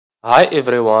Hi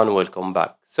everyone, welcome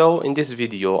back. So in this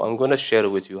video, I'm gonna share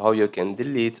with you how you can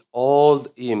delete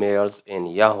old emails in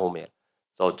Yahoo Mail.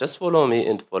 So just follow me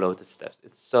and follow the steps.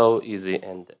 It's so easy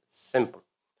and simple.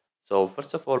 So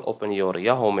first of all, open your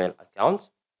Yahoo Mail account.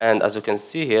 And as you can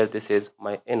see here, this is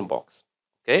my inbox.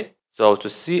 Okay. So to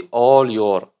see all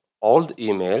your old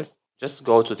emails, just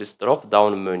go to this drop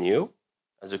down menu.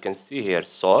 As you can see here,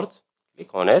 sort,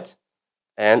 click on it.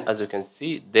 And as you can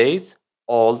see, date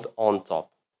old on top.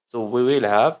 So we will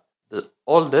have the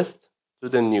oldest to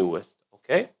the newest.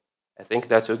 Okay. I think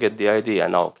that you get the idea.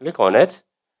 Now click on it.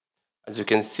 As you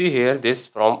can see here, this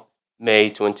from May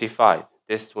 25,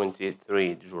 this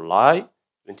 23 July,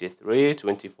 23,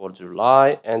 24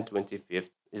 July, and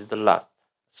 25th is the last.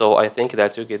 So I think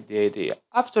that you get the idea.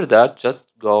 After that,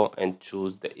 just go and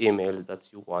choose the email that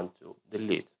you want to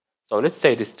delete. So let's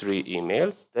say these three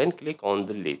emails, then click on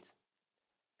delete.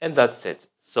 And that's it.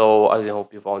 So I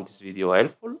hope you found this video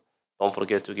helpful. Don't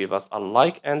forget to give us a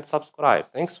like and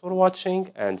subscribe. Thanks for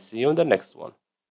watching and see you in the next one.